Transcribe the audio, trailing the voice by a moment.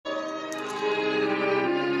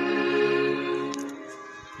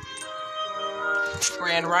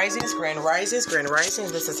Grand Risings, Grand Risings, Grand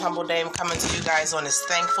Risings. This is Humble Dame coming to you guys on this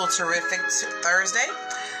thankful, terrific Thursday.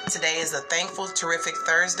 Today is a thankful, terrific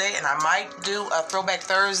Thursday, and I might do a Throwback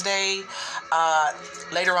Thursday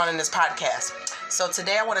later on in this podcast. So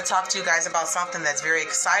today I want to talk to you guys about something that's very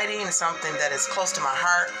exciting and something that is close to my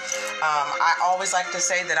heart. I always like to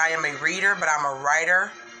say that I am a reader, but I'm a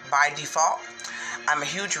writer by default. I'm a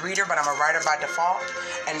huge reader, but I'm a writer by default.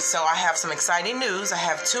 And so I have some exciting news. I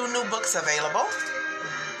have 2 new books available.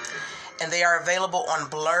 And they are available on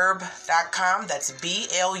blurb.com. That's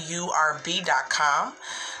BLURB.com.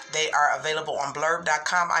 They are available on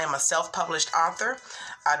blurb.com. I am a self-published author.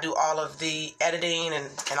 I do all of the editing and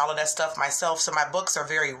all of that stuff myself. So my books are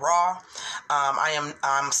very raw.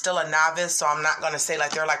 I'm still a novice, so I'm not going to say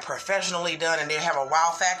like they're like professionally done and they have a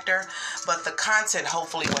wow factor. But the content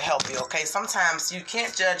hopefully will help you, okay? Sometimes you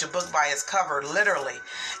can't judge a book by its cover, literally,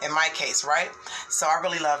 in my case, right? So I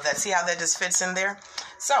really love that. See how that just fits in there?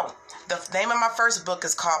 So the name of my first book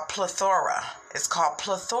is called Plethora. It's called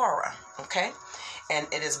Plethora, okay? And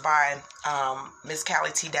it is by Miss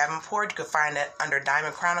Callie T. Davenport. You can find it under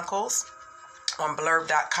Diamond Chronicles on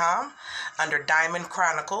blurb.com, under Diamond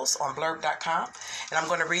Chronicles on blurb.com. And I'm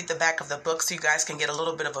going to read the back of the book so you guys can get a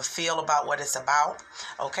little bit of a feel about what it's about,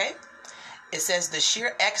 okay? It says, the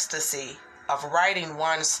sheer ecstasy of writing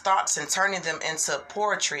one's thoughts and turning them into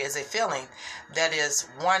poetry is a feeling that is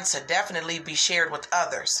one to definitely be shared with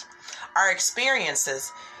others. Our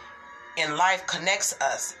experiences in life connects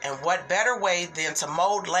us, and what better way than to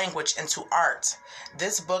mold language into art?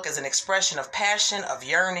 This book is an expression of passion, of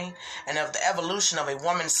yearning, and of the evolution of a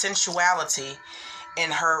woman's sensuality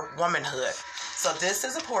in her womanhood. So this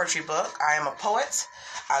is a poetry book. I am a poet.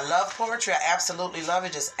 I love poetry. I absolutely love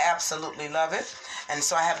it. Just absolutely love it. And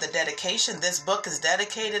so I have the dedication. This book is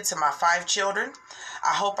dedicated to my 5 children.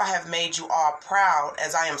 I hope I have made you all proud,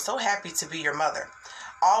 as I am so happy to be your mother.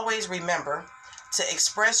 Always remember to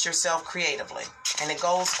express yourself creatively. And it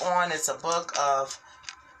goes on. It's a book of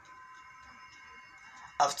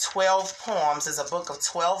 12 poems. It's a book of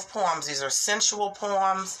 12 poems. These are sensual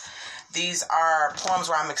poems. These are poems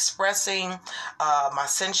where I'm expressing my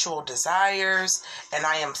sensual desires, and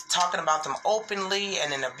I am talking about them openly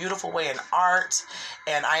and in a beautiful way in art,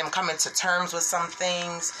 and I am coming to terms with some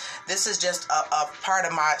things. This is just a part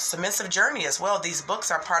of my submissive journey as well. These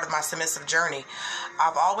books are part of my submissive journey.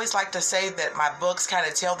 I've always liked to say that my books kind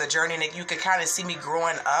of tell the journey, and that you can kind of see me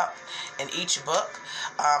growing up in each book.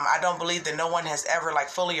 I don't believe that no one has ever like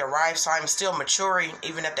fully arrived, so I'm still maturing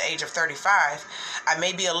even at the age of 35. I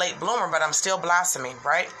may be a late bloomer, but I'm still blossoming,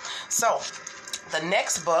 right? So the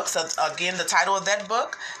next book, so again, the title of that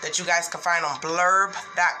book that you guys can find on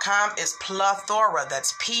blurb.com is Plethora.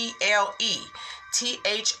 That's Plethora.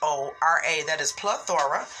 That is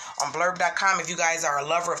Plethora on blurb.com. If you guys are a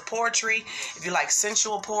lover of poetry, if you like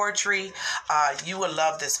sensual poetry, you will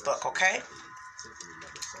love this book, okay?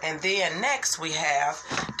 And then next we have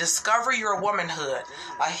Discover Your Womanhood,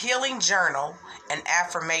 a healing journal and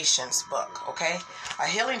affirmations book, okay? A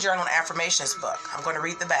healing journal and affirmations book. I'm going to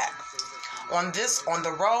read the back. On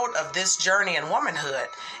the road of this journey in womanhood,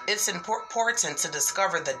 it's important to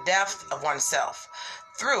discover the depth of oneself.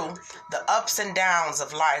 Through the ups and downs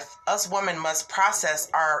of life, us women must process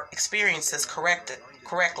our experiences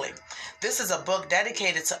correctly. This is a book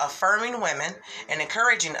dedicated to affirming women and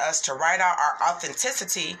encouraging us to write out our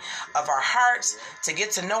authenticity of our hearts to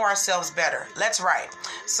get to know ourselves better. Let's write.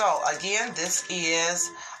 So again, this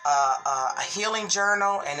is a healing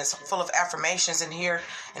journal, and it's full of affirmations in here,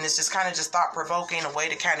 and it's just kind of just thought-provoking, a way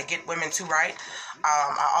to kind of get women to write.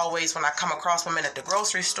 I always, when I come across women at the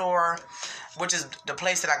grocery store, which is the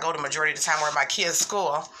place that I go the majority of the time where my kids'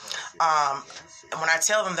 school, when I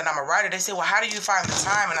tell them that I'm a writer, they say, well, how do you find the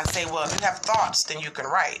time? And I say, well, if you have thoughts, then you can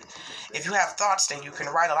write. If you have thoughts, then you can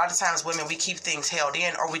write. A lot of times women, we keep things held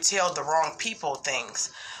in, or we tell the wrong people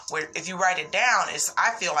things. Where if you write it down,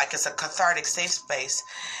 I feel like it's a cathartic safe space,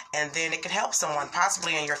 and then it could help someone,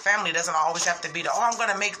 possibly in your family. It doesn't always have to be I'm going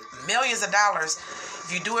to make millions of dollars.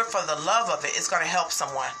 If you do it for the love of it, it's going to help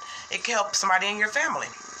someone. It can help somebody in your family,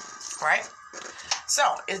 right? So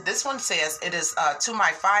this one says, it is to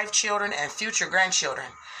my 5 children and future grandchildren.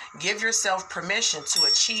 Give yourself permission to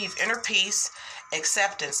achieve inner peace,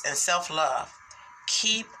 acceptance, and self-love.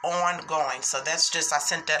 Keep on going. So that's just, I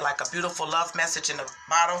sent that like a beautiful love message in a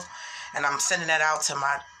bottle, and I'm sending that out to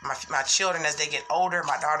my children as they get older,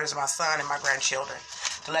 my daughters, my son, and my grandchildren,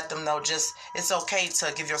 to let them know just it's okay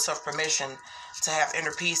to give yourself permission to have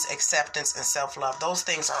inner peace, acceptance, and self-love. Those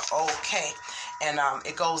things are okay. And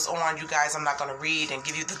it goes on, you guys. I'm not going to read and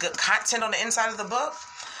give you the good content on the inside of the book,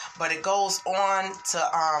 but it goes on to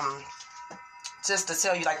just to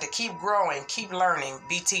tell you, like, to keep growing, keep learning,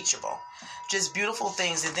 be teachable. Just beautiful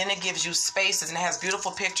things. And then it gives you spaces, and it has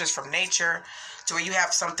beautiful pictures from nature to where you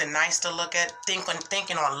have something nice to look at,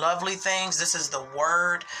 thinking on lovely things. This is the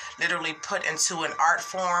word literally put into an art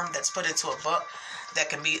form that's put into a book that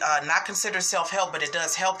can be not considered self-help, but it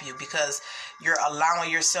does help you because you're allowing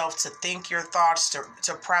yourself to think your thoughts,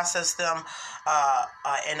 to process them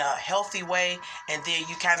in a healthy way, and then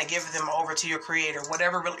you kind of give them over to your creator,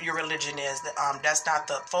 whatever your religion is. That's not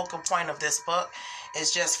the focal point of this book.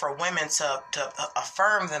 It's just for women to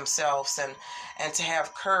affirm themselves and to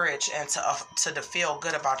have courage and to feel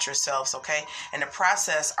good about yourselves, okay? And to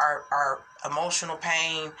process our emotional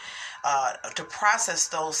pain, to process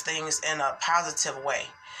those things in a positive way.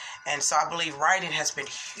 And so I believe writing has been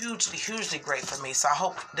hugely great for me. So I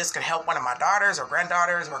hope this can help one of my daughters or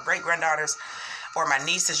granddaughters or great-granddaughters or my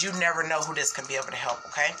nieces. You never know who this can be able to help,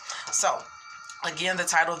 okay? So, again, the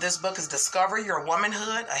title of this book is Discover Your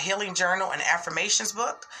Womanhood, a healing journal and affirmations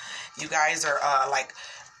book. You guys are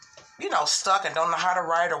stuck and don't know how to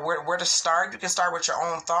write or where to start. You can start with your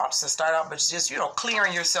own thoughts and start out, but just,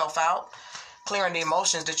 clearing yourself out, clearing the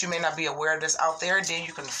emotions that you may not be aware of that's out there. Then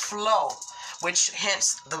you can flow, which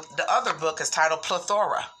hence the other book is titled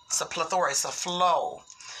Plethora. It's a plethora. It's a flow.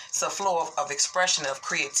 It's a flow of expression of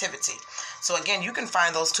creativity. So again, you can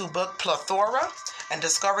find those two books, Plethora and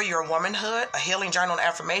Discover Your Womanhood, a healing journal and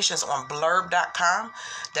affirmations, on blurb.com.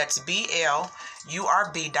 That's BLURB.com.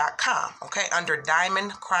 Okay, under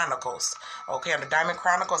Diamond Chronicles. Okay, under Diamond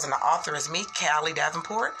Chronicles, and the author is me, Callie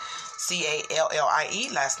Davenport, Callie,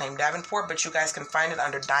 last name Davenport, but you guys can find it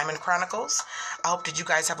under Diamond Chronicles. I hope that you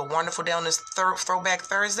guys have a wonderful day on this Throwback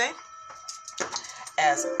Thursday.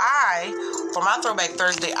 For my Throwback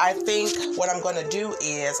Thursday, I think what I'm going to do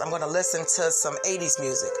is I'm going to listen to some 80s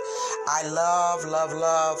music. I love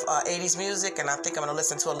 80s music, and I think I'm going to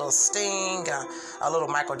listen to a little Sting, a little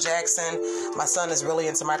Michael Jackson. My son is really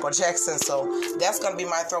into Michael Jackson, so that's going to be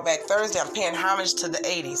my Throwback Thursday. I'm paying homage to the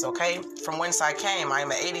 80s, okay? From whence I came. I am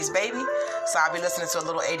an 80s baby, so I'll be listening to a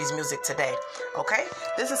little 80s music today, okay?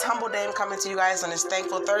 This is Humble Dame coming to you guys on this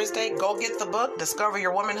Thankful Thursday. Go get the book, Discover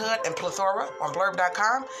Your Womanhood and Plethora on blurb.com.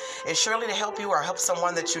 It's surely to help you or help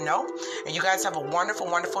someone that you know. And you guys have a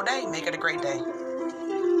wonderful day. Make it a great day.